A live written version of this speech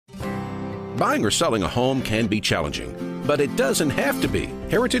Buying or selling a home can be challenging, but it doesn't have to be.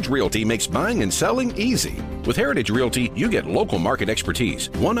 Heritage Realty makes buying and selling easy. With Heritage Realty, you get local market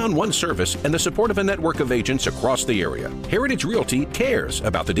expertise, one-on-one service, and the support of a network of agents across the area. Heritage Realty cares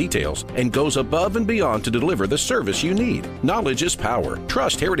about the details and goes above and beyond to deliver the service you need. Knowledge is power.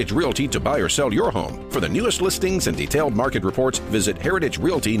 Trust Heritage Realty to buy or sell your home. For the newest listings and detailed market reports, visit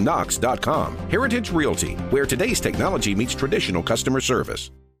heritagerealtyknox.com. Heritage Realty, where today's technology meets traditional customer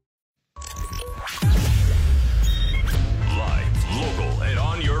service.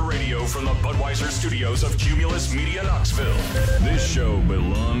 From the Budweiser studios of Cumulus Media Knoxville. This show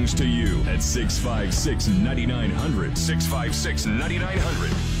belongs to you at 656-9900.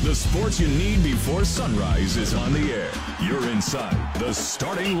 656-9900. The sports you need before sunrise is on the air. You're inside the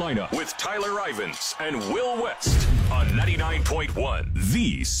starting lineup with Tyler Ivins and Will West on 99.1,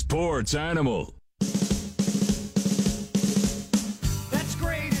 The Sports Animal. That's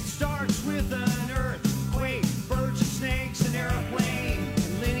great. It starts with an earthquake, birds and snakes, an airplane.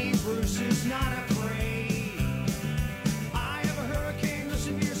 Is not afraid. I have a hurricane.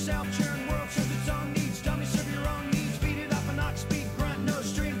 Listen to yourself. Churn world serve its own needs. Dummy serve your own needs. Beat it up and not speak. Grunt no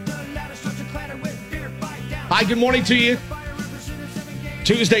strength. The ladder starts to clatter with fear. Fight down. Hi, good morning to you.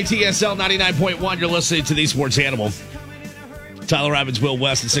 Tuesday, TSL 99.1. You're listening to The Sports Animal. Tyler Robbins, Will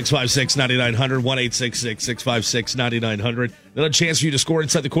West at 656-9900, 1-866-656-9900. Another chance for you to score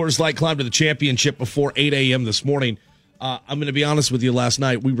inside the Coors Light. Climb to the championship before 8 a.m. this morning. I'm going to be honest with you. Last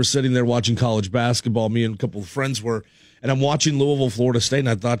night, we were sitting there watching college basketball. Me and a couple of friends were, and I'm watching Louisville, Florida State, and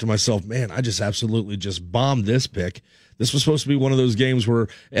I thought to myself, man, I just absolutely just bombed this pick. This was supposed to be one of those games where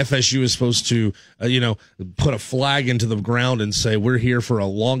FSU is supposed to, put a flag into the ground and say, we're here for a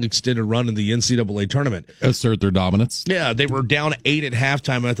long extended run in the NCAA tournament. Assert their dominance. Yeah, they were down 8 at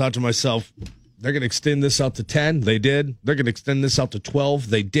halftime, and I thought to myself, they're going to extend this out to 10. They did. They're going to extend this out to 12.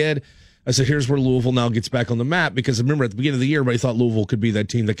 They did. I said, here's where Louisville now gets back on the map, because remember, at the beginning of the year, everybody thought Louisville could be that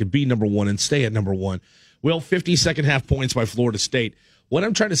team that could be number one and stay at number one. Well, 50 second half points by Florida State. What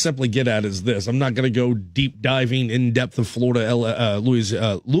I'm trying to simply get at is this. I'm not going to go deep diving in depth of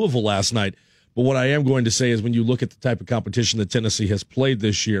Louisville last night, but what I am going to say is when you look at the type of competition that Tennessee has played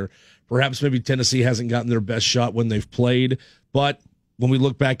this year, perhaps maybe Tennessee hasn't gotten their best shot when they've played, but when we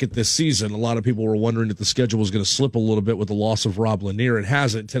look back at this season, a lot of people were wondering if the schedule was going to slip a little bit with the loss of Rob Lanier. It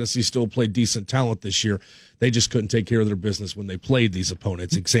hasn't. Tennessee still played decent talent this year. They just couldn't take care of their business when they played these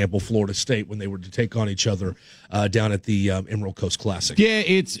opponents. Example, Florida State, when they were to take on each other down at the Emerald Coast Classic. Yeah,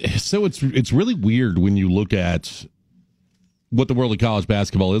 it's really weird when you look at what the world of college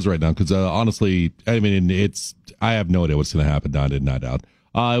basketball is right now, because honestly, I mean, I have no idea what's going to happen night in, night out.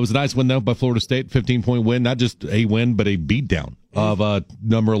 It was a nice win, though, by Florida State, 15-point win. Not just a win, but a beatdown of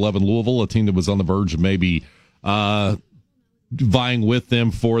number 11 Louisville, a team that was on the verge of maybe vying with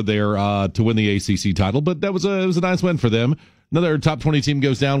them for their to win the ACC title. But it was a nice win for them. Another top 20 team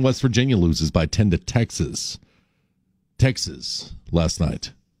goes down. West Virginia loses by 10 to Texas. Texas last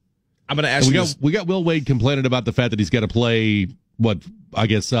night. I'm going to ask you. We got Will Wade complaining about the fact that he's got to play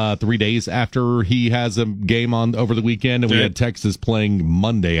 3 days after he has a game on over the weekend, and we had Texas playing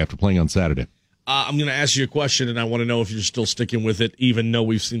Monday after playing on Saturday. I'm going to ask you a question, and I want to know if you're still sticking with it, even though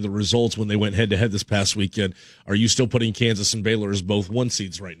we've seen the results when they went head-to-head this past weekend. Are you still putting Kansas and Baylor as both one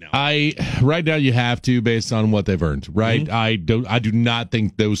seeds right now? Right now you have to, based on what they've earned, right? Mm-hmm. I do not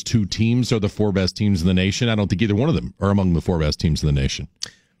think those two teams are the four best teams in the nation. I don't think either one of them are among the four best teams in the nation.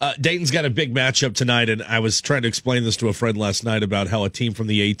 Dayton's got a big matchup tonight, and I was trying to explain this to a friend last night about how a team from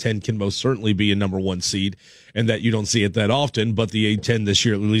the A-10 can most certainly be a number one seed, and that you don't see it that often, but the A-10 this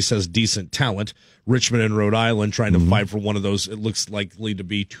year at least has decent talent. Richmond and Rhode Island trying to fight for one of those, it looks likely to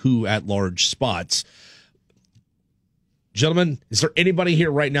be two at-large spots. Gentlemen, is there anybody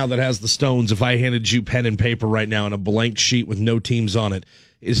here right now that has the stones? If I handed you pen and paper right now and a blank sheet with no teams on it,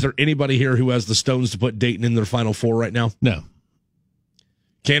 is there anybody here who has the stones to put Dayton in their Final Four right now? No.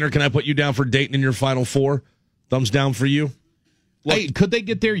 Canner, can I put you down for Dayton in your Final Four? Thumbs down for you? Look, hey, could they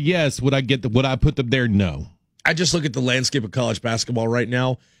get there? Yes. Would I put them there? No. I just look at the landscape of college basketball right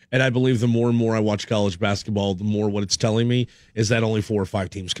now, and I believe the more and more I watch college basketball, the more what it's telling me is that only 4 or 5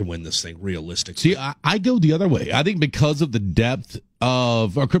 teams can win this thing realistically. See, I go the other way. I think because of the depth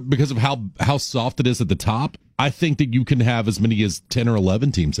because of how soft it is at the top, I think that you can have as many as 10 or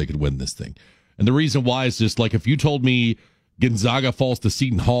 11 teams that could win this thing. And the reason why is just like if you told me Gonzaga falls to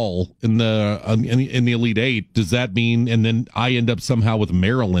Seton Hall in the Elite Eight, does that mean, and then I end up somehow with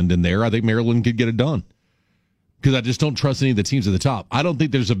Maryland in there, I think Maryland could get it done. Because I just don't trust any of the teams at the top. I don't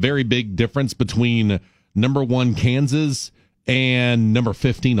think there's a very big difference between number 1 Kansas and number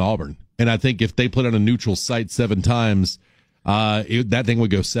 15 Auburn. And I think if they put on a neutral site 7 times, that thing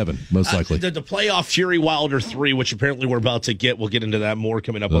would go 7, most likely. The playoff Fury Wilder 3, which apparently we're about to get. We'll get into that more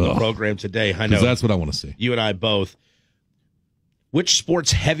coming up on the program today. I know that's what I want to see. You and I both. Which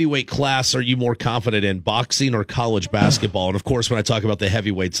sports heavyweight class are you more confident in, boxing or college basketball? And, of course, when I talk about the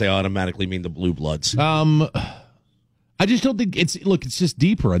heavyweights, I automatically mean the Blue Bloods. I just don't think it's just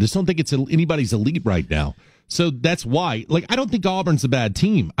deeper. I just don't think it's anybody's elite right now. So that's why. I don't think Auburn's a bad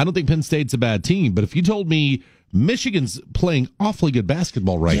team. I don't think Penn State's a bad team. But if you told me Michigan's playing awfully good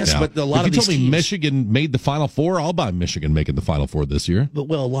basketball right now. Yes, but a lot if of you these told me teams, Michigan made the Final Four, I'll buy Michigan making the Final Four this year. But,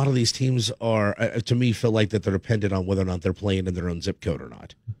 a lot of these teams are, to me, feel like that they're dependent on whether or not they're playing in their own zip code or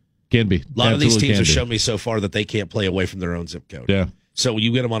not. Can be. A lot of these teams have shown shown me so far that they can't play away from their own zip code. Yeah. So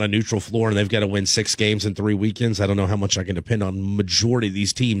you get them on a neutral floor and they've got to win 6 games in 3 weekends. I don't know how much I can depend on majority of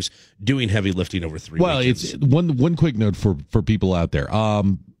these teams doing heavy lifting over 3 weekends. Well, it's one quick note for people out there.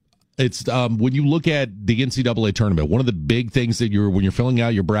 It's when you look at the NCAA tournament, one of the big things that when you're filling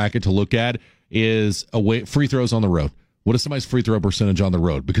out your bracket to look at is free throws on the road. What is somebody's free throw percentage on the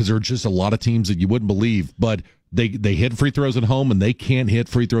road? Because there are just a lot of teams that you wouldn't believe, but they hit free throws at home and they can't hit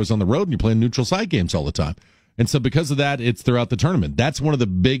free throws on the road, and you're playing neutral site games all the time. And so because of that, it's throughout the tournament. That's one of the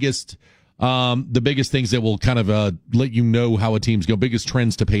biggest things that will kind of let you know how a team's going, biggest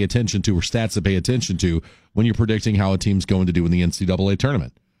trends to pay attention to or stats to pay attention to when you're predicting how a team's going to do in the NCAA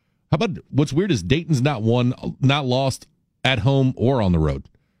tournament. How about what's weird is Dayton's not lost at home or on the road.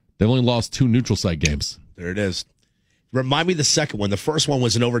 They've only lost 2 neutral site games. There it is. Remind me the second one. The first one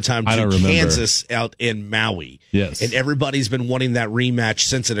was in overtime to Kansas out in Maui. Yes. And everybody's been wanting that rematch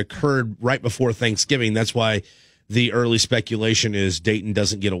since it occurred right before Thanksgiving. That's why the early speculation is Dayton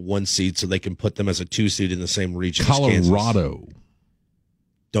doesn't get a 1 seed, so they can put them as a 2 seed in the same region Colorado. as Kansas.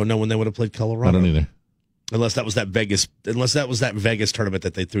 Don't know when they would have played Colorado. I don't either. Unless that was that Vegas tournament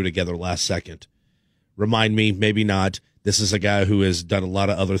that they threw together last second. Remind me, maybe not. This is a guy who has done a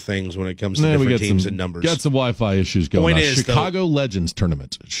lot of other things when it comes to different teams and numbers. Got some Wi-Fi issues going on. Chicago Legends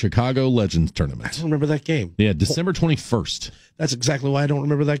Tournament. I don't remember that game. Yeah, December 21st. That's exactly why I don't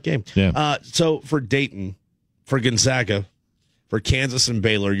remember that game. Yeah. So for Dayton, for Gonzaga, for Kansas and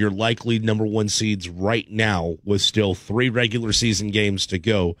Baylor, your likely number 1 seeds right now with still 3 regular season games to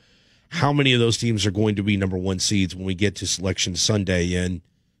go. How many of those teams are going to be number 1 seeds when we get to Selection Sunday in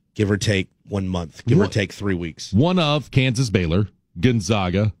give or take 1 month, give or take 3 weeks? One of Kansas, Baylor,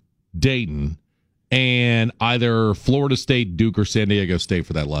 Gonzaga, Dayton, and either Florida State, Duke, or San Diego State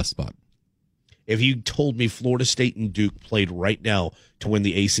for that last spot. If you told me Florida State and Duke played right now to win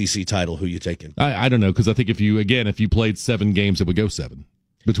the ACC title, who you taking? I don't know, because I think if you played 7 games, it would go 7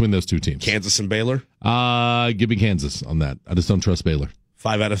 between those 2 teams. Kansas and Baylor? Give me Kansas on that. I just don't trust Baylor.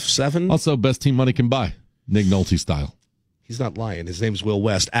 5 out of 7? Also, best team money can buy. Nick Nolte style. He's not lying. His name's Will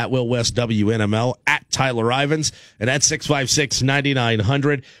West, at Will West WNML, at Tyler Ivins, and at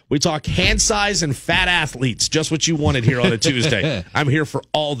 656-9900. We talk hand size and fat athletes, just what you wanted here on a Tuesday. I'm here for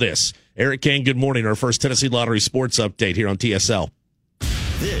all this. Eric Kane, good morning. Our first Tennessee Lottery Sports Update here on TSL.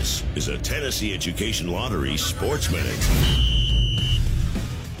 This is a Tennessee Education Lottery Sports Minute.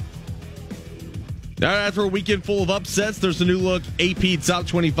 Now, after a weekend full of upsets, there's a new look AP Top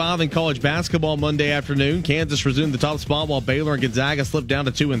 25 in college basketball Monday afternoon. Kansas resumed the top spot while Baylor and Gonzaga slipped down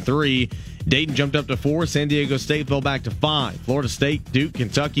to 2 and 3. Dayton jumped up to 4. San Diego State fell back to 5. Florida State, Duke,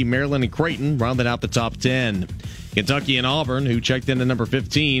 Kentucky, Maryland, and Creighton rounded out the top 10. Kentucky and Auburn, who checked in at number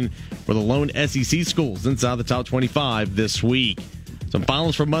 15, were the lone SEC schools inside the top 25 this week. Some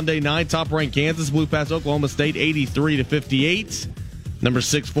finals for Monday night. Top-ranked Kansas blew past Oklahoma State 83-58. Number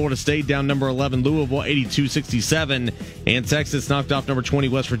 6, Florida State down number 11, Louisville 82-67. And Texas knocked off number 20,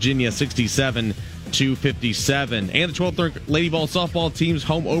 West Virginia 67-57. And the 12th ranked Lady Ball softball team's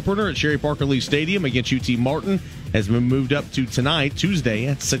home opener at Sherry Parker Lee Stadium against UT Martin has been moved up to tonight, Tuesday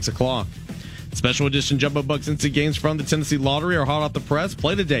at 6 o'clock. Special edition Jumbo Bucks instant games from the Tennessee Lottery are hot off the press.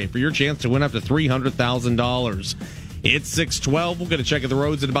 Play today for your chance to win up to $300,000. It's 6:12. We'll get a check of the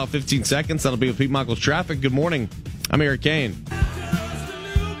roads in about 15 seconds. That'll be with Pete Michaels Traffic. Good morning. I'm Eric Kane.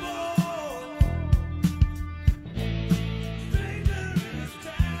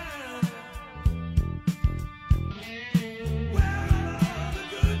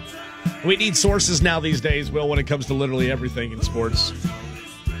 We need sources now these days, Will, when it comes to literally everything in sports.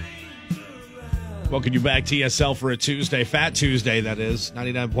 Welcome you back, TSL, for a Tuesday. Fat Tuesday, that is.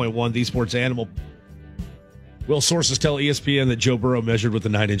 99.1, The Sports Animal. Will, sources tell ESPN that Joe Burrow measured with a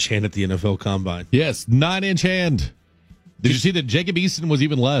 9-inch hand at the NFL Combine. Yes, 9-inch hand. Did you see that Jacob Eason was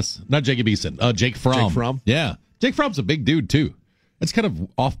even less? Not Jacob Eason. Jake Fromm. Jake Fromm? Yeah. Jake Fromm's a big dude, too. That's kind of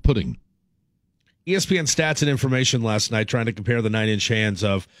off-putting. ESPN stats and information last night trying to compare the 9-inch hands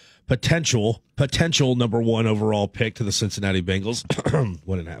of potential number 1 overall pick to the Cincinnati Bengals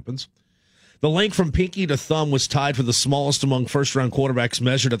when it happens. The length from pinky to thumb was tied for the smallest among first-round quarterbacks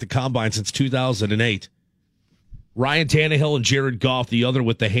measured at the Combine since 2008. Ryan Tannehill and Jared Goff, the other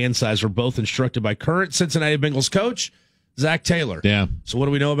with the hand size, were both instructed by current Cincinnati Bengals coach Zach Taylor. Yeah. So what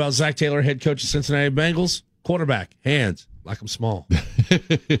do we know about Zach Taylor, head coach of Cincinnati Bengals? Quarterback, hands, like them small.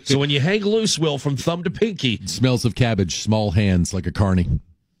 So when you hang loose, Will, from thumb to pinky. It smells of cabbage, small hands like a carny.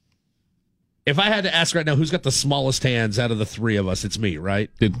 If I had to ask right now, who's got the smallest hands out of the three of us, it's me, right?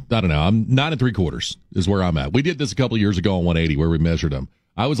 I don't know. I'm 9 3/4 is where I'm at. We did this a couple of years ago on 180 where we measured them.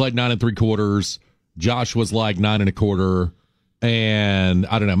 I was like 9 3/4. Josh was like 9 1/4. And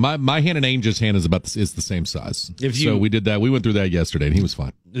I don't know. My hand and Angel's hand is the same size. So we did that. We went through that yesterday, and he was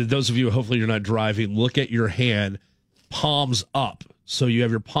fine. Those of you, hopefully you're not driving, look at your hand, palms up. So you have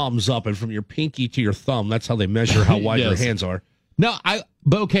your palms up, and from your pinky to your thumb, that's how they measure how wide your hands are. No,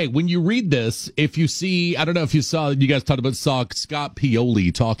 but okay, when you read this, if you see, I don't know if you guys saw Scott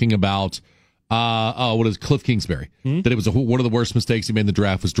Pioli talking about, what is Cliff Kingsbury? That it was one of the worst mistakes he made in the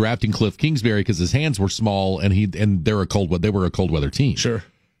draft was drafting Cliff Kingsbury because his hands were small and they were a cold weather team. Sure.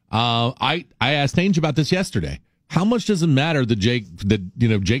 I asked Ainge about this yesterday. How much does it matter that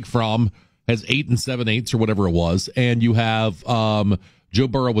Jake Fromm has 8 7/8 or whatever it was, and you have Joe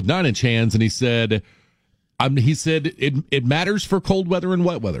Burrow with 9-inch hands, and he said it matters for cold weather and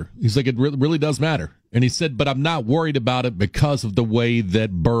wet weather. He's like, it really does matter. And he said, but I'm not worried about it because of the way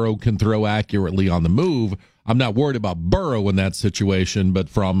that Burrow can throw accurately on the move. I'm not worried about Burrow in that situation, but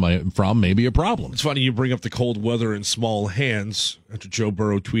from maybe a problem. It's funny you bring up the cold weather and small hands after Joe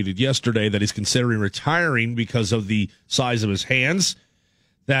Burrow tweeted yesterday that he's considering retiring because of the size of his hands.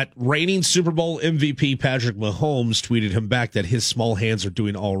 That reigning Super Bowl MVP Patrick Mahomes tweeted him back that his small hands are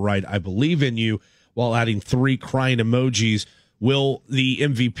doing all right. I believe in you, while adding 3 crying emojis. Will, the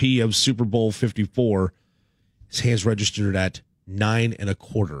MVP of Super Bowl 54, his hands registered at 9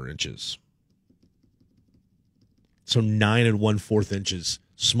 1/4 inches. So 9 1/4 inches.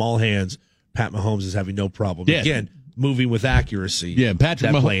 Small hands. Pat Mahomes is having no problem. Yeah. Again, moving with accuracy. Yeah,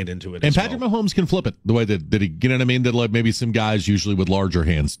 Patrick Mahomes playing into it. And Patrick Mahomes can flip it the way that he, you know what I mean? That like maybe some guys usually with larger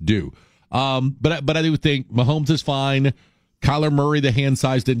hands do. But I do think Mahomes is fine. Kyler Murray, the hand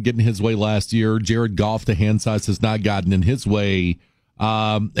size didn't get in his way last year. Jared Goff, the hand size has not gotten in his way.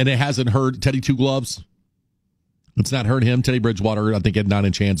 And it hasn't hurt Teddy Two Gloves. It's not hurt him. Teddy Bridgewater, I think, had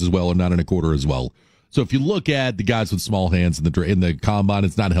 9-inch hands as well, and 9 1/4 as well. So if you look at the guys with small hands in the combine,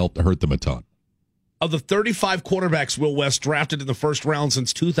 it's not hurt them a ton. Of the 35 quarterbacks Will West drafted in the first round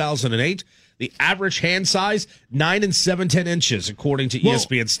since 2008, the average hand size, 9 7/10 inches, according to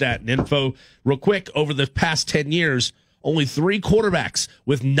ESPN Stat and Info. Real quick, over the past 10 years, only 3 quarterbacks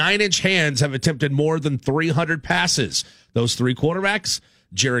with 9-inch hands have attempted more than 300 passes. Those 3 quarterbacks,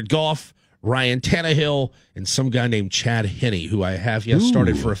 Jared Goff, Ryan Tannehill, and some guy named Chad Henne, who I have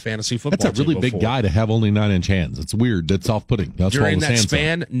started for a fantasy football team. That's a really big guy to have only 9-inch hands. It's weird. That's off-putting. During that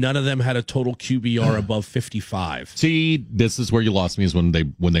span, none of them had a total QBR above 55. See, this is where you lost me, is when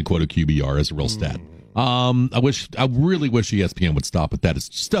they quote a QBR as a real stat. I really wish ESPN would stop at that. It's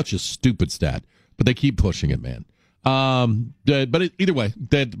such a stupid stat, but they keep pushing it, man. Either way,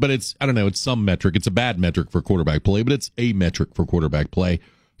 but it's, I don't know, it's some metric. It's a bad metric for quarterback play, but it's a metric for quarterback play.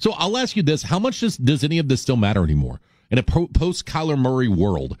 So I'll ask you this: how much does any of this still matter anymore in a post Kyler Murray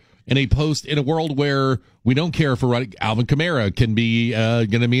world? In a world where we don't care if Alvin Kamara can be a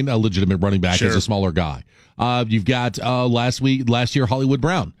legitimate running back as a smaller guy. You've got last year Hollywood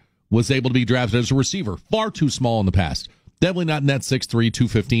Brown was able to be drafted as a receiver, far too small in the past. Definitely not in that 6'3",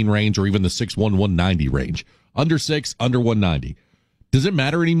 215 range, or even the 6'1", 190 range. Under 6, under 190. Does it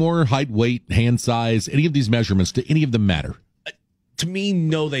matter anymore? Height, weight, hand size, any of these measurements, do any of them matter? To me,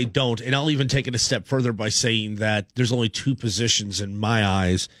 no, they don't. And I'll even take it a step further by saying that there's only 2 positions in my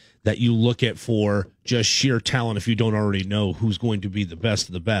eyes that you look at for just sheer talent if you don't already know who's going to be the best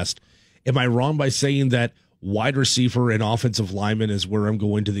of the best. Am I wrong by saying that wide receiver and offensive lineman is where I'm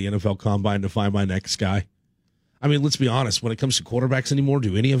going to the NFL Combine to find my next guy? I mean, let's be honest. When it comes to quarterbacks anymore,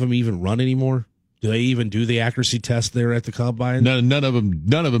 do any of them even run anymore? Do they even do the accuracy test there at the Combine? None of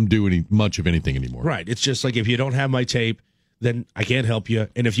them do much of anything anymore. Right. It's just like, if you don't have my tape, then I can't help you.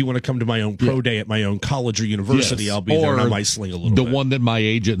 And if you want to come to my own pro day at my own college or university, I'll be there and I might sling a little bit. The one that my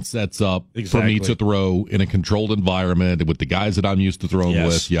agent sets up for me to throw in a controlled environment with the guys that I'm used to throwing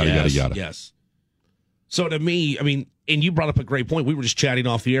with, yada. Yes. So to me, I mean, and you brought up a great point. We were just chatting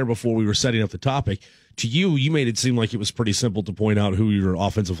off the air before we were setting up the topic. To you made it seem like it was pretty simple to point out who your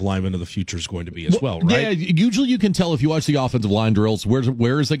offensive lineman of the future is going to be as well, right? Yeah, usually you can tell if you watch the offensive line drills,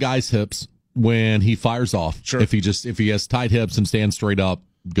 where's the guy's hips when he fires off. Sure. If he has tight hips and stands straight up,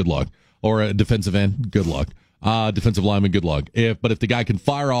 good luck. Or a defensive end, good luck. Defensive lineman, good luck. But if the guy can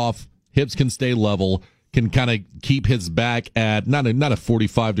fire off, hips can stay level, can kind of keep his back at not a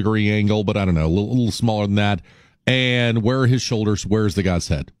 45-degree angle, but I don't know, a little smaller than that. And where are his shoulders? Where's the guy's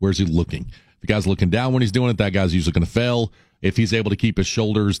head? Where's he looking? If the guy's looking down when he's doing it, that guy's usually going to fail. If he's able to keep his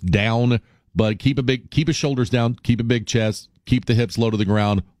shoulders down, but keep his shoulders down, keep a big chest, keep the hips low to the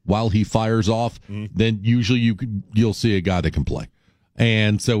ground while he fires off, then usually you'll see a guy that can play.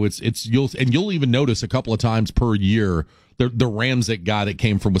 And so you'll even notice a couple of times per year the Ramczyk guy that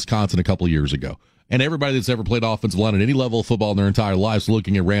came from Wisconsin a couple of years ago. And everybody that's ever played offensive line at any level of football in their entire lives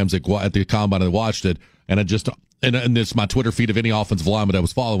looking at Ramczyk at the combine and watched it, and this my Twitter feed of any offensive lineman I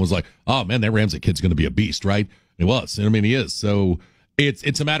was following was like, oh man, that Ramczyk kid's going to be a beast, right? It was. I mean, he is. So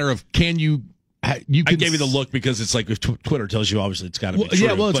it's a matter of can you. I gave you the look because it's like if Twitter tells you, obviously it's got to be true.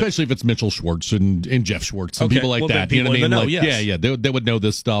 Yeah, well, especially if it's Mitchell Schwartz and Jeff Schwartz and people like that. You know what I mean? Know, yes. Yeah, they would know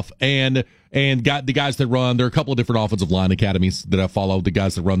this stuff. And got the guys that run. There are a couple of different offensive line academies that I follow. The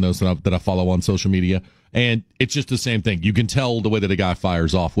guys that run those that I follow on social media, and it's just the same thing. You can tell the way that a guy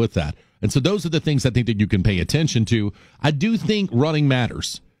fires off with that. And so those are the things I think that you can pay attention to. I do think running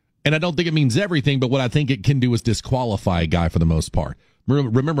matters, and I don't think it means everything. But what I think it can do is disqualify a guy for the most part.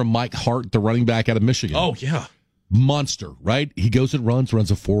 Remember Mike Hart, the running back out of Michigan? Oh, yeah. Monster, right? He goes and runs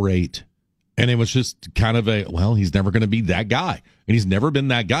a 4.8. And it was just kind of he's never going to be that guy. And he's never been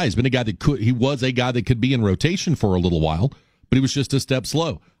that guy. He's been a guy he was a guy that could be in rotation for a little while, but he was just a step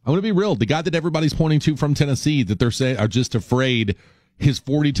slow. I'm going to be real. The guy that everybody's pointing to from Tennessee that they're saying are just afraid his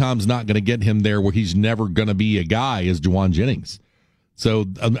 40 time's not going to get him there where he's never going to be a guy is Juwan Jennings. So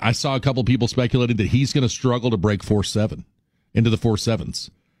I saw a couple people speculating that he's going to struggle to break 4.7. Into the 4.7s.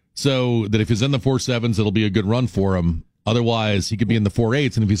 So that if he's in the 4.7s, it'll be a good run for him. Otherwise, he could be in the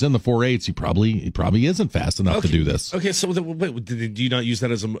 4.8s, and if he's in the 4.8s, he probably isn't fast enough to do this. Okay, so wait, do you not use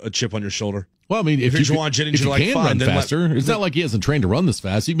that as a chip on your shoulder? Well, I mean, if you're Juwan Jennings, you're like, can run faster, it's not like he hasn't trained to run this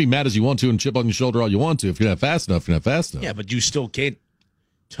fast. You can be mad as you want to and chip on your shoulder all you want to. If you're not fast enough, you're not fast enough. Yeah, but you still can't.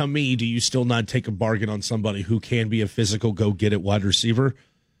 To me, do you still not take a bargain on somebody who can be a physical go-get-it wide receiver?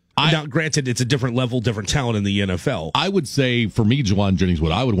 Now, granted, it's a different level, different talent in the NFL. I would say, for me, Juwan Jennings,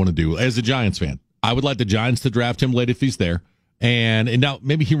 what I would want to do as a Giants fan, I would like the Giants to draft him late if he's there. And now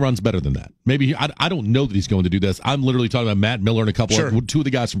maybe he runs better than that. Maybe I don't know that he's going to do this. I'm literally talking about Matt Miller and two of the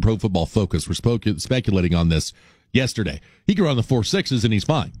guys from Pro Football Focus were speculating on this yesterday. He can run the 4.6s and he's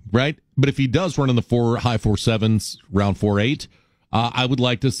fine, right? But if he does run in the high 4.7s, round 4.8, I would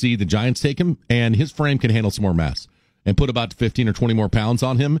like to see the Giants take him, and his frame can handle some more mass. And put about 15 or 20 more pounds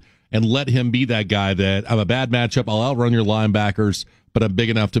on him and let him be that guy that I'm a bad matchup. I'll outrun your linebackers, but I'm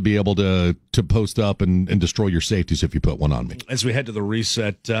big enough to be able to post up and destroy your safeties if you put one on me. As we head to the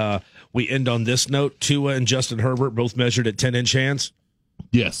reset, we end on this note. Tua and Justin Herbert both measured at 10-inch hands.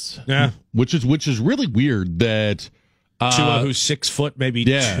 Yes. Yeah. Which is really weird that Tua, who's 6 foot, maybe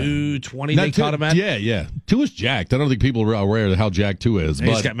 220, they caught him at. Yeah. Tua's jacked. I don't think people are aware of how jacked Tua is. But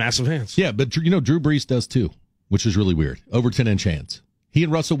he's got massive hands. Yeah, but Drew Brees does too. Which is really weird. Over 10-inch hands. He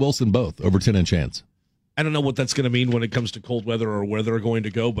and Russell Wilson both over 10-inch hands. I don't know what that's going to mean when it comes to cold weather or where they're going to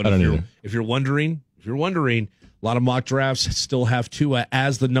go. But if you're wondering, a lot of mock drafts still have Tua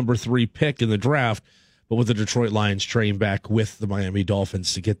as the number 3 pick in the draft. But with the Detroit Lions trading back with the Miami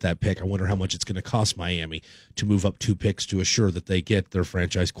Dolphins to get that pick, I wonder how much it's going to cost Miami to move up 2 picks to assure that they get their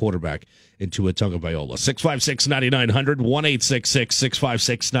franchise quarterback into a Tagovailoa. 656-9900,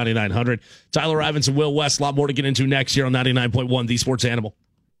 1-866-656-9900. Tyler Ivins and Will West. A lot more to get into next year on 99.1 The Sports Animal.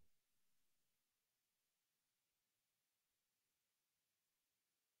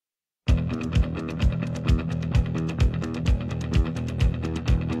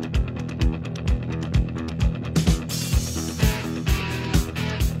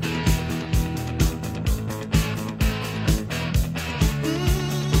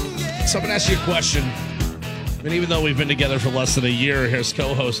 So I'm going to ask you a question. And even though we've been together for less than a year here as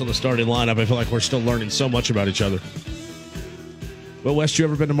co-hosts on the starting lineup, I feel like we're still learning so much about each other. Will West, you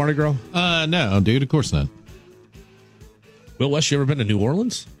ever been to Mardi Gras? No, dude, of course not. Will West, you ever been to New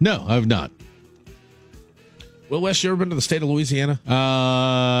Orleans? No, I've not. Will West, you ever been to the state of Louisiana?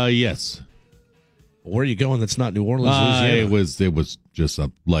 Yes. Where are you going that's not New Orleans, Louisiana? It was just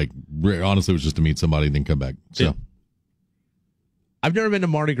honestly, it was just to meet somebody and then come back. So yeah. I've never been to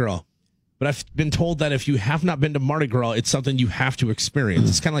Mardi Gras. But I've been told that if you have not been to Mardi Gras, it's something you have to experience.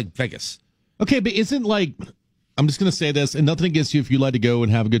 It's kind of like Vegas. Okay, but isn't like, I'm just going to say this, and nothing against you if you like to go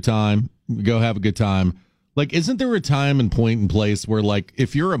and have a good time, go have a good time. Like, isn't there a time and point and place where, like,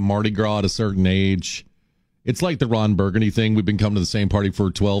 if you're a Mardi Gras at a certain age, it's like the Ron Burgundy thing. We've been coming to the same party for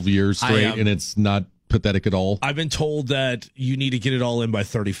 12 years straight, and it's not pathetic at all? I've been told that you need to get it all in by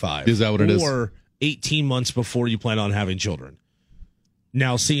 35. Is that what it is? Or 18 months before you plan on having children.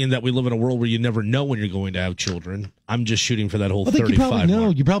 Now, seeing that we live in a world where you never know when you're going to have children, I'm just shooting for that whole 35 you probably know.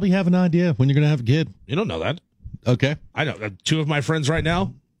 mark. You probably have an idea when you're going to have a kid. You don't know that. Okay. I know. Two of my friends right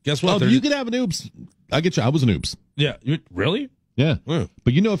now, guess what? Oh, you could have an oops. I get you. I was an oops. Yeah. Really? Yeah.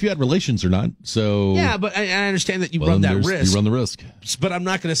 But you know if you had relations or not. So Yeah, but I understand that you run that risk. You run the risk. But I'm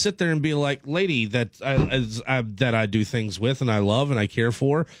not going to sit there and be like, lady that I do things with and I love and I care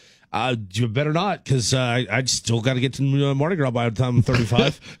for. You better not, because I still got to get to Mardi Gras by the time I'm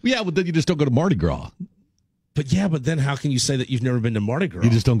 35. Yeah, but then you just don't go to Mardi Gras. But then how can you say that you've never been to Mardi Gras? You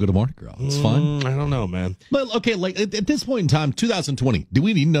just don't go to Mardi Gras. It's fine. I don't know, man. But okay, like at this point in time, 2020, do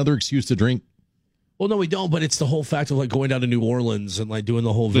we need another excuse to drink? Well, no, we don't. But it's the whole fact of like going down to New Orleans and like doing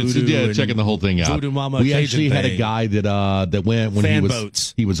the whole voodoo. Yeah, checking the whole thing out. Voodoo Mama. We Cajun actually had a thing. guy that went when Fan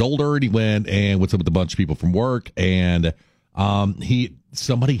boats. he was older, and he went and went up with a bunch of people from work, and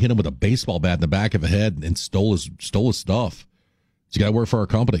somebody hit him with a baseball bat in the back of the head and stole his stuff. He's got to work for our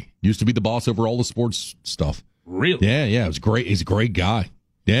company. Used to be the boss over all the sports stuff. Really? Yeah. It was great. He's a great guy.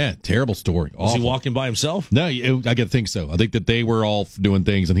 Yeah, terrible story. Was Awful. he walking by himself? No, I got to think so. I think that they were all doing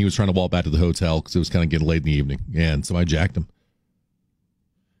things, and he was trying to walk back to the hotel because it was kind of getting late in the evening, and somebody jacked him.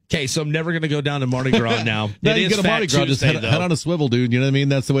 Okay, so I'm never going to go down to Mardi Gras now. No, It you is get a Fat Mardi Gras, just Tuesday, head though. on a swivel, dude. You know what I mean?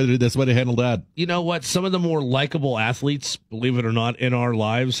 That's the way they handle that. You know what? Some of the more likable athletes, believe it or not, in our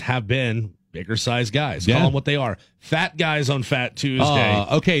lives have been bigger sized guys. Yeah. Call them what they are. Fat guys on Fat Tuesday.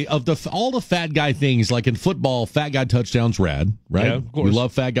 Okay, of all the fat guy things, like in football, fat guy touchdown's rad, right? Yeah, of course. We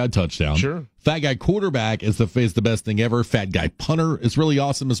love fat guy touchdown. Sure. Fat guy quarterback is the best thing ever. Fat guy punter is really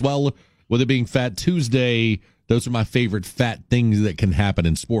awesome as well. With it being Fat Tuesday, those are my favorite fat things that can happen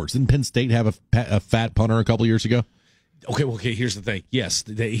in sports. Didn't Penn State have a fat punter a couple years ago? Okay, here's the thing. Yes,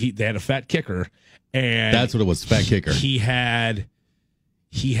 they had a fat kicker, and That's what it was, fat kicker. He had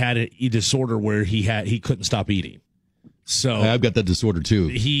a disorder where he couldn't stop eating. So I've got that disorder too.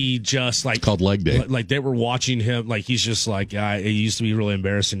 he just like It's called leg day. Like they were watching him, like he's just like, it used to be really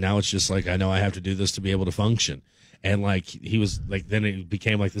embarrassing. Now it's just like, I know I have to do this to be able to function. And like he was like, then it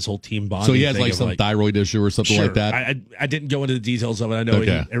became like this whole team bonding. So he has thing like of, some thyroid issue or something Sure. like that. I didn't go into the details of it. I know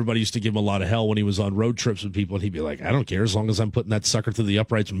Okay. everybody used to give him a lot of hell when he was on road trips with people, and he'd be like, I don't care as long as I'm putting that sucker through the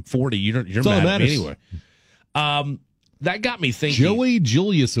uprights from 40. You're all mad that at me matters. anyway. That got me thinking. Joey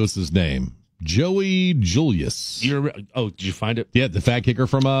Julius was his name. Joey Julius. Did you find it? Yeah, the fat kicker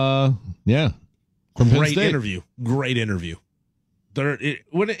from from Penn Great State. interview. Great interview.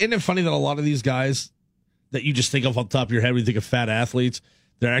 Isn't it funny that a lot of these guys that you just think of on top of your head when you think of fat athletes,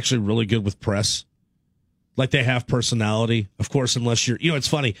 they're actually really good with press. Like they have personality. Of course, unless you're, it's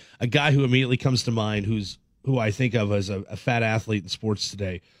funny. A guy who immediately comes to mind who I think of as a fat athlete in sports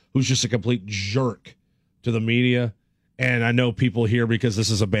today, who's just a complete jerk to the media. And I know people here, because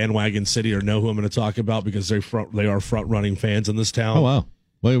this is a bandwagon city, or know who I'm going to talk about because they are front running fans in this town. Oh, wow.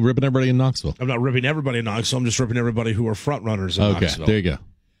 Well, you're ripping everybody in Knoxville. I'm not ripping everybody in Knoxville. I'm just ripping everybody who are front runners in Okay, Knoxville. there you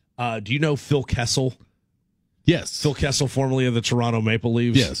go. Do you know Phil Kessel? Yes. Phil Kessel, formerly of the Toronto Maple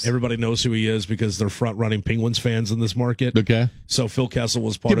Leafs. Yes. Everybody knows who he is because they're front-running Penguins fans in this market. Okay. So Phil Kessel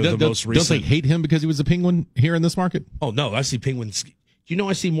was part of the most Don't they recent... hate him because he was a Penguin here in this market? Oh, no, I see Penguins... Do you know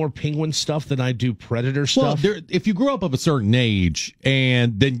I see more Penguin stuff than I do Predator Well, stuff? if you grow up of a certain age,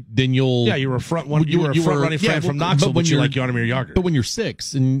 and then you'll... Yeah, you were a front-running fan from Knoxville, but you like Jaromir Jagr. But when you're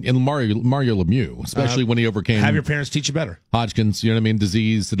 6, and Mario Lemieux, especially when he overcame... Have your parents teach you better. Hodgkin's, you know what I mean,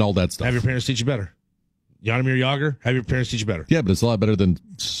 disease and all that stuff. Have your parents teach you better. Jaromir Jagr, have your parents teach you better. Yeah, but it's a lot better than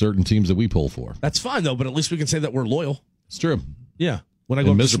certain teams that we pull for. That's fine, though, but at least we can say that we're loyal. It's true. Yeah. When I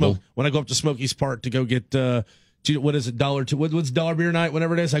go up to Smokey's Park to go get what is it, what's dollar beer night,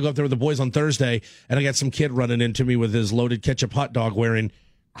 whenever it is, I go up there with the boys on Thursday, and I got some kid running into me with his loaded ketchup hot dog wearing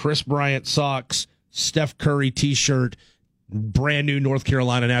Chris Bryant socks, Steph Curry t-shirt, brand new North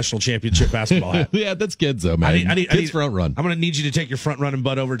Carolina National Championship basketball hat. Yeah, that's kids though, man. Kids front run. I'm going to need you to take your front running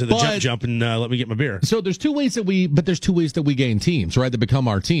butt over to the jump and let me get my beer. So there's two ways that we gain teams, right? That become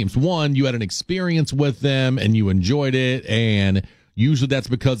our teams. One, you had an experience with them and you enjoyed it, and usually that's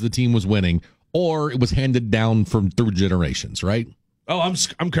because the team was winning, or it was handed down through generations, right? Oh,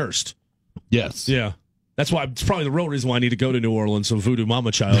 I'm cursed. Yes. Yeah. That's why it's probably the real reason why I need to go to New Orleans so Voodoo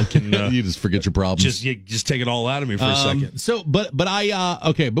Mama Child can you just forget your problems. Just take it all out of me for a second. So, but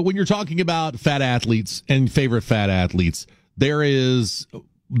when you're talking about fat athletes and favorite fat athletes, there is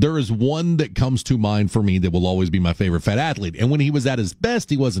one that comes to mind for me that will always be my favorite fat athlete. And when he was at his best,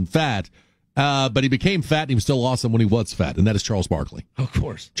 he wasn't fat, But he became fat, and he was still awesome when he was fat, and that is Charles Barkley. Of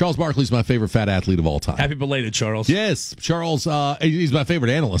course. Charles Barkley's my favorite fat athlete of all time. Happy belated, Charles. Yes, Charles, he's my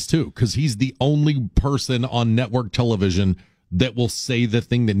favorite analyst, too, because he's the only person on network television that will say the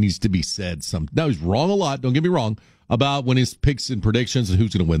thing that needs to be said. Now, he's wrong a lot, don't get me wrong, about when his picks and predictions and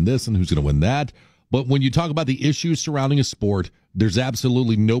who's going to win this and who's going to win that. But when you talk about the issues surrounding a sport, there's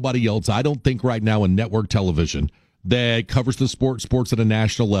absolutely nobody else, I don't think, right now in network television that covers the sports at a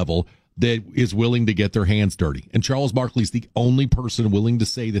national level that is willing to get their hands dirty. And Charles Barkley's the only person willing to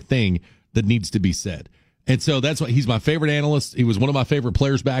say the thing that needs to be said. And so that's why he's my favorite analyst. He was one of my favorite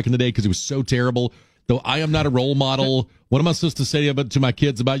players back in the day because he was so terrible. Though I am not a role model. What am I supposed to say to my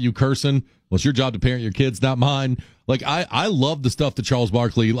kids about you cursing? Well, it's your job to parent your kids, not mine. Like, I love the stuff that Charles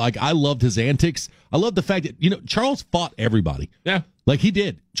Barkley, like, I loved his antics. I love the fact that, Charles fought everybody. Yeah. Like, he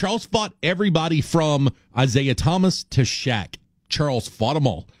did. Charles fought everybody from Isaiah Thomas to Shaq. Charles fought them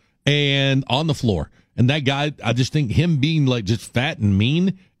all. And on the floor. And that guy, I just think him being, like, just fat and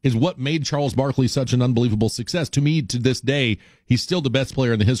mean is what made Charles Barkley such an unbelievable success. To me, to this day, he's still the best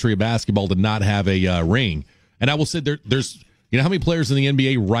player in the history of basketball to not have a ring. And I will say there's, how many players in the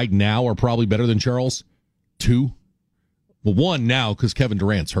NBA right now are probably better than Charles? 2? Well, 1 now because Kevin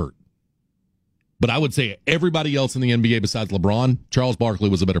Durant's hurt. But I would say everybody else in the NBA besides LeBron, Charles Barkley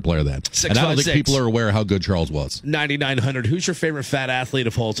was a better player than. And I don't think people are aware how good Charles was. 9,900. Who's your favorite fat athlete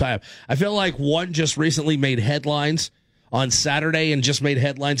of all time? I feel like one just recently made headlines on Saturday and just made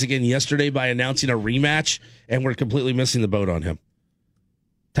headlines again yesterday by announcing a rematch, and we're completely missing the boat on him.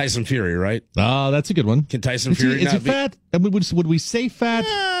 Tyson Fury, right? That's a good one. Can Tyson Fury is he fat? I mean, would we say fat?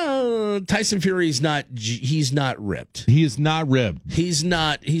 Tyson Fury's not. He's not ripped. He is not ripped. He's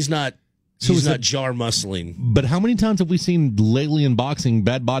not. So he's not jar muscling. But how many times have we seen lately in boxing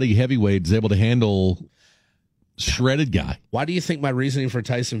bad body heavyweights able to handle shredded guy? Why do you think my reasoning for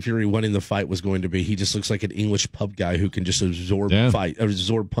Tyson Fury winning the fight was going to be he just looks like an English pub guy who can just absorb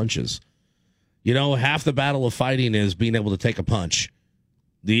punches? Half the battle of fighting is being able to take a punch.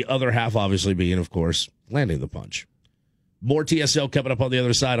 The other half obviously being, of course, landing the punch. More TSL coming up on the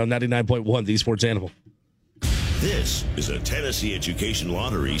other side on 99.1 The Sports Animal. This is a Tennessee Education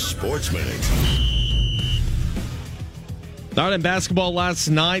Lottery Sports Minute. Out in basketball last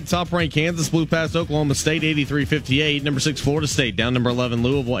night, top-ranked Kansas blew past Oklahoma State 83-58. Number 6 Florida State down number 11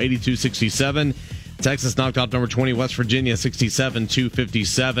 Louisville 82-67. Texas knocked off number 20 West Virginia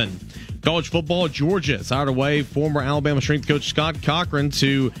 67-57. College football, Georgia has hired away former Alabama strength coach Scott Cochran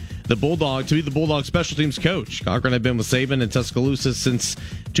to be the Bulldog special teams coach. Cochran had been with Saban and Tuscaloosa since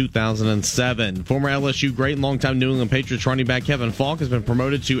 2007. Former LSU great and longtime New England Patriots running back Kevin Falk has been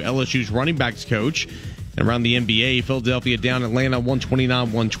promoted to LSU's running backs coach. And around the NBA, Philadelphia down Atlanta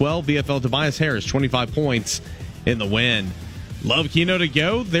 129-112. VFL Tobias Harris 25 points in the win. Love Keno to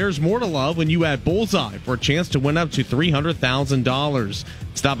go? There's more to love when you add Bullseye for a chance to win up to $300,000.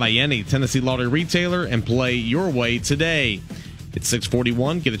 Stop by any Tennessee Lottery retailer and play your way today. It's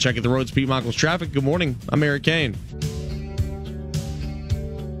 641. Get a check at the roads. Pete Michaels Traffic. Good morning. I'm Eric Kane.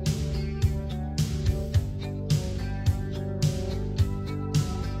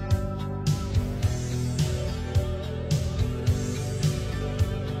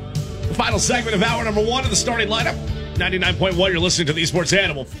 The final segment of hour number 1 of the starting lineup. 99.1, you're listening to The Sports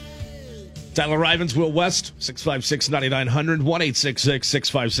Animal. Tyler Rivens, Will West, 656-9900,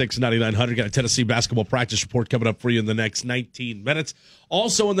 1-866-656-9900. Got a Tennessee basketball practice report coming up for you in the next 19 minutes.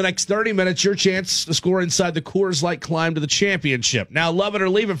 Also, in the next 30 minutes, your chance to score inside the Coors Light climb to the championship. Now, love it or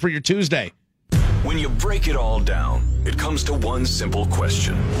leave it for your Tuesday. When you break it all down, it comes to one simple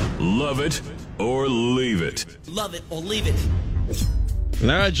question. Love it or leave it? Love it or leave it. All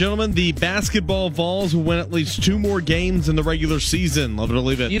right, gentlemen, the basketball Vols will win at least 2 more games in the regular season. Love it or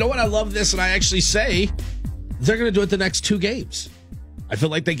leave it. You know what? I love this, and I actually say they're going to do it the next 2 games. I feel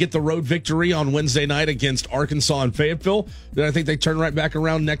like they get the road victory on Wednesday night against Arkansas and Fayetteville. Then I think they turn right back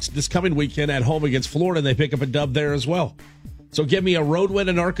around this coming weekend at home against Florida, and they pick up a dub there as well. So give me a road win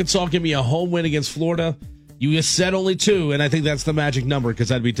in Arkansas. Give me a home win against Florida. You just said only 2, and I think that's the magic number because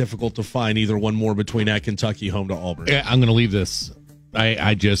that'd be difficult to find either one more between at Kentucky, home to Auburn. Yeah, I'm going to leave this.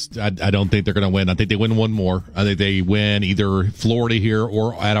 I don't think they're going to win. I think they win one more. I think they win either Florida here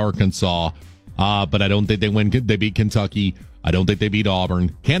or at Arkansas. But I don't think they beat Kentucky. I don't think they beat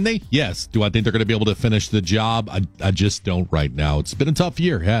Auburn. Can they? Yes. Do I think they're going to be able to finish the job? I just don't right now. It's been a tough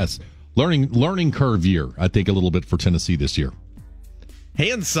year. Yes. Learning curve year, I think, a little bit for Tennessee this year.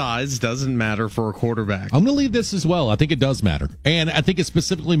 Hand size doesn't matter for a quarterback. I'm going to leave this as well. I think it does matter. And I think it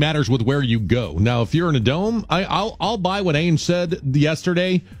specifically matters with where you go. Now, if you're in a dome, I'll buy what Ainge said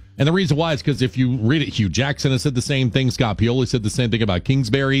yesterday And the reason why is because if you read it, Hugh Jackson has said the same thing. Scott Pioli said the same thing about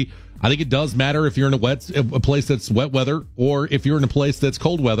Kingsbury. I think it does matter if you're in a place that's wet weather or if you're in a place that's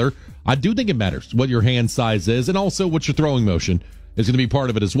cold weather. I do think it matters what your hand size is, and also what your throwing motion is going to be part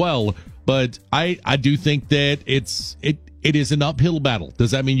of it as well. But I do think that it is an uphill battle.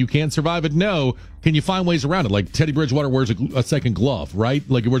 Does that mean you can't survive it? No. Can you find ways around it? Like Teddy Bridgewater wears a second glove, right?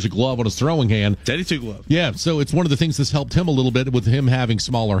 Like he wears a glove on his throwing hand. Teddy two glove. Yeah, so it's one of the things that's helped him a little bit with him having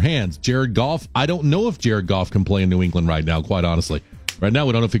smaller hands. Jared Goff, I don't know if Jared Goff can play in New England right now, quite honestly. Right now,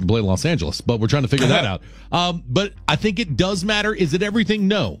 we don't know if he can play in Los Angeles, but we're trying to figure that out. But I think it does matter. Is it everything?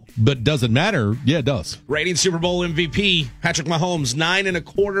 No. But does it matter? Yeah, it does. Reigning Super Bowl MVP, Patrick Mahomes,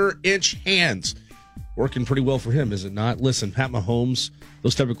 9.25-inch hands. Working pretty well for him, is it not? Listen, Pat Mahomes,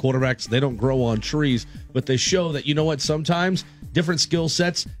 those type of quarterbacks, they don't grow on trees, but they show that, you know what, sometimes different skill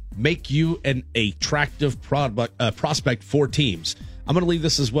sets make you an attractive prospect for teams. I'm going to leave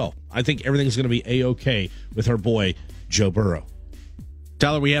this as well. I think everything's going to be A-okay with our boy, Joe Burrow.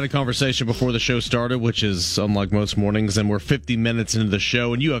 Tyler, we had a conversation before the show started, which is unlike most mornings, and we're 50 minutes into the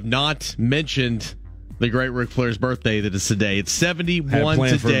show, and you have not mentioned the great Ric Flair's birthday that is today. It's 71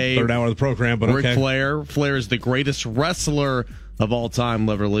 today. For third hour of the program, but Ric Flair. Flair is the greatest wrestler of all time.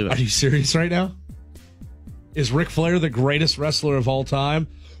 Love or leave it. Are you serious right now? Is Ric Flair the greatest wrestler of all time?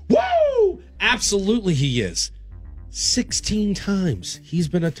 Woo! Absolutely he is. 16 times he's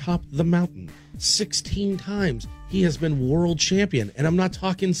been atop the mountain. 16 times he has been world champion. And I'm not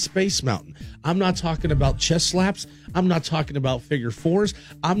talking Space Mountain. I'm not talking about chest slaps. I'm not talking about figure fours.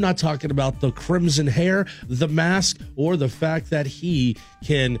 I'm not talking about the crimson hair, the mask, or the fact that he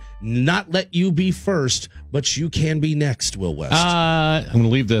can not let you be first, but you can be next, Will West. I'm going to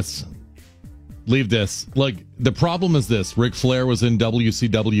leave this. Like, the problem is this. Ric Flair was in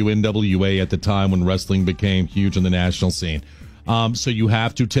WCW, NWA at the time when wrestling became huge on the national scene. So you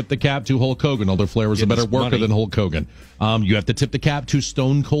have to tip the cap to Hulk Hogan, although Flair was a better worker than Hulk Hogan. You have to tip the cap to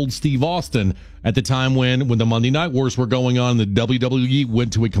Stone Cold Steve Austin at the time when the Monday Night Wars were going on. The WWE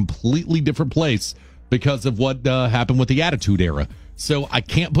went to a completely different place because of what happened with the Attitude Era. So I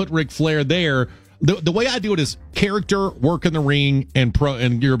can't put Ric Flair there. The way I do it is character, work in the ring, and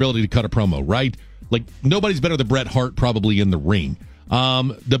your ability to cut a promo, right? Like, nobody's better than Bret Hart probably in the ring.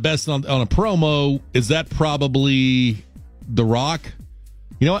 The best on a promo, is that probably The Rock?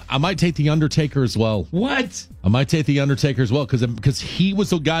 You know what? I might take The Undertaker as well. What? I might take The Undertaker as well because he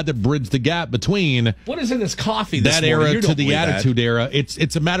was the guy that bridged the gap between what is in this coffee this that morning? era to the Attitude Era.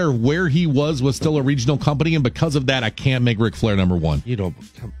 It's a matter of where he was still a regional company, and because of that, I can't make Ric Flair number one. You don't.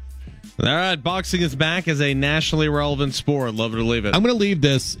 All right, boxing is back as a nationally relevant sport. Love it or leave it. I'm going to leave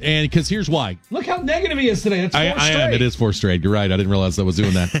this, and because here's why. Look how negative he is today. It's four straight. I am. It is 4 straight. You're right. I didn't realize I was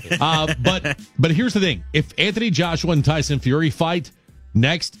doing that. But here's the thing. If Anthony Joshua and Tyson Fury fight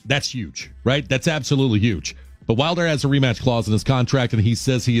next, that's huge, right? That's absolutely huge. But Wilder has a rematch clause in his contract, and he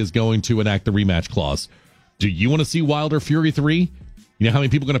says he is going to enact the rematch clause. Do you want to see Wilder Fury 3? You know how many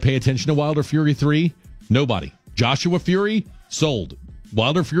people are going to pay attention to Wilder Fury 3? Nobody. Joshua Fury? Sold.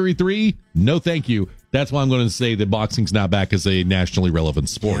 Wilder Fury 3? No, thank you. That's why I'm going to say that boxing's not back as a nationally relevant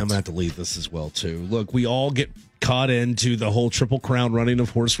sport. Yeah, I'm going to have to leave this as well, too. Look, we all get caught into the whole Triple Crown running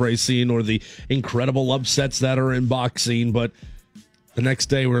of horse racing or the incredible upsets that are in boxing, but the next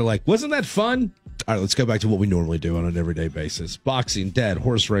day we're like, wasn't that fun? All right, let's go back to what we normally do on an everyday basis. Boxing, dead.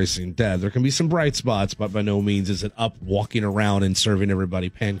 Horse racing, dead. There can be some bright spots, but by no means is it up walking around and serving everybody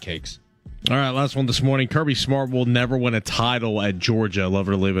pancakes. All right, last one this morning. Kirby Smart will never win a title at Georgia. Love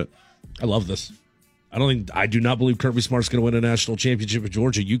it or leave it. I love this. I do not believe Kirby Smart's going to win a national championship at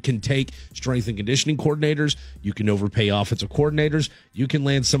Georgia. You can take strength and conditioning coordinators. You can overpay offensive coordinators. You can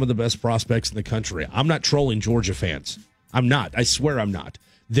land some of the best prospects in the country. I'm not trolling Georgia fans. I'm not. I swear I'm not.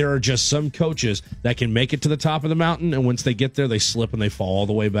 There are just some coaches that can make it to the top of the mountain, and once they get there, they slip and they fall all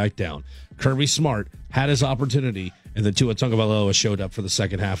the way back down. Kirby Smart had his opportunity, and then Tua Tagovailoa showed up for the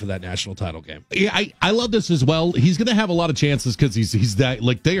second half of that national title game. Yeah, I love this as well. He's going to have a lot of chances because he's that,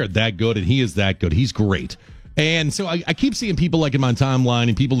 like, they are that good, and he is that good. He's great. And so I keep seeing people like in my timeline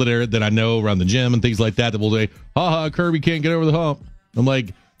and people that I know around the gym and things like that will say, Kirby can't get over the hump. I'm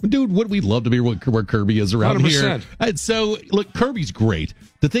like, dude, would we love to be where Kirby is around 100%. Here? And so, look, Kirby's great.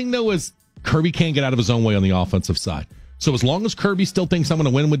 The thing, though, is Kirby can't get out of his own way on the offensive side. So as long as Kirby still thinks I'm going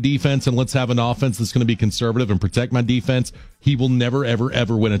to win with defense and let's have an offense that's going to be conservative and protect my defense, he will never, ever,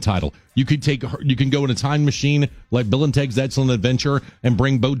 ever win a title. You can go in a time machine like Bill and Ted's Excellent Adventure and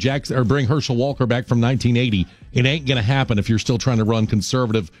bring Bo Jackson or bring Herschel Walker back from 1980. It ain't going to happen if you're still trying to run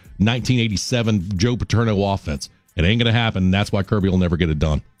conservative 1987 Joe Paterno offense. It ain't going to happen. That's why Kirby will never get it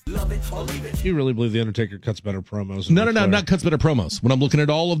done. Do you really believe The Undertaker cuts better promos? No, not cuts better promos. When I'm looking at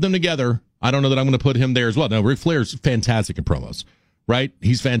all of them together, I don't know that I'm going to put him there as well. Now, Ric Flair's fantastic at promos, right?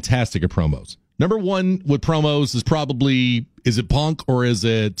 He's fantastic at promos. Number one with promos is probably, is it Punk or is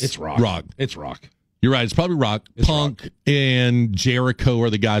it... It's Rock. Rock. It's Rock. You're right. It's probably Rock. It's Punk Rock. and Jericho are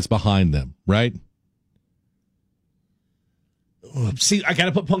the guys behind them, right? See, I got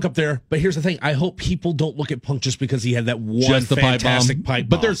to put Punk up there, but here's the thing. I hope people don't look at Punk just because he had that one Just the fantastic pipe bomb.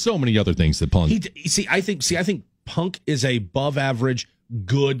 But there's so many other things that Punk... I think Punk is a above average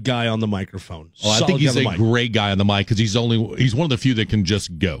good guy on the microphone. Oh, I think he's a great guy on the mic because he's one of the few that can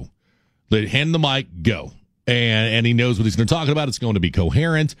just go. They hand the mic, go. And he knows what he's going to talk about. It's going to be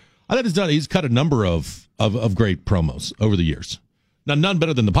coherent. I think he's cut a number of great promos over the years. Now, none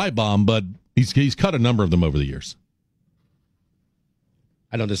better than the pipe bomb, but he's cut a number of them over the years.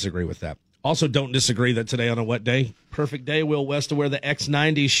 I don't disagree with that. Also, don't disagree that today on a wet day, perfect day, Will West to wear the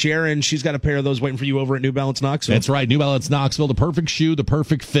X90. Sharon, she's got a pair of those waiting for you over at New Balance Knoxville. That's right, New Balance Knoxville, the perfect shoe, the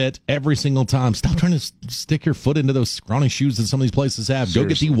perfect fit every single time. Stop trying to stick your foot into those scrawny shoes that some of these places have.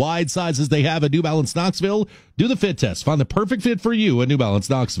 Seriously. Go get the wide sizes they have at New Balance Knoxville. Do the fit test. Find the perfect fit for you at New Balance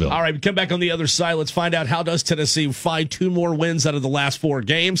Knoxville. All right, we come back on the other side. Let's find out, how does Tennessee find 2 more wins out of the last 4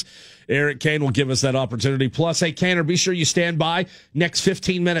 games? Eric Kane will give us that opportunity. Plus, hey, Kaner, be sure you stand by. Next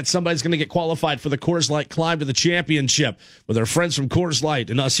 15 minutes, somebody's going to get qualified for the Coors Light Climb to the Championship with our friends from Coors Light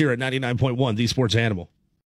and us here at 99.1, The Sports Animal.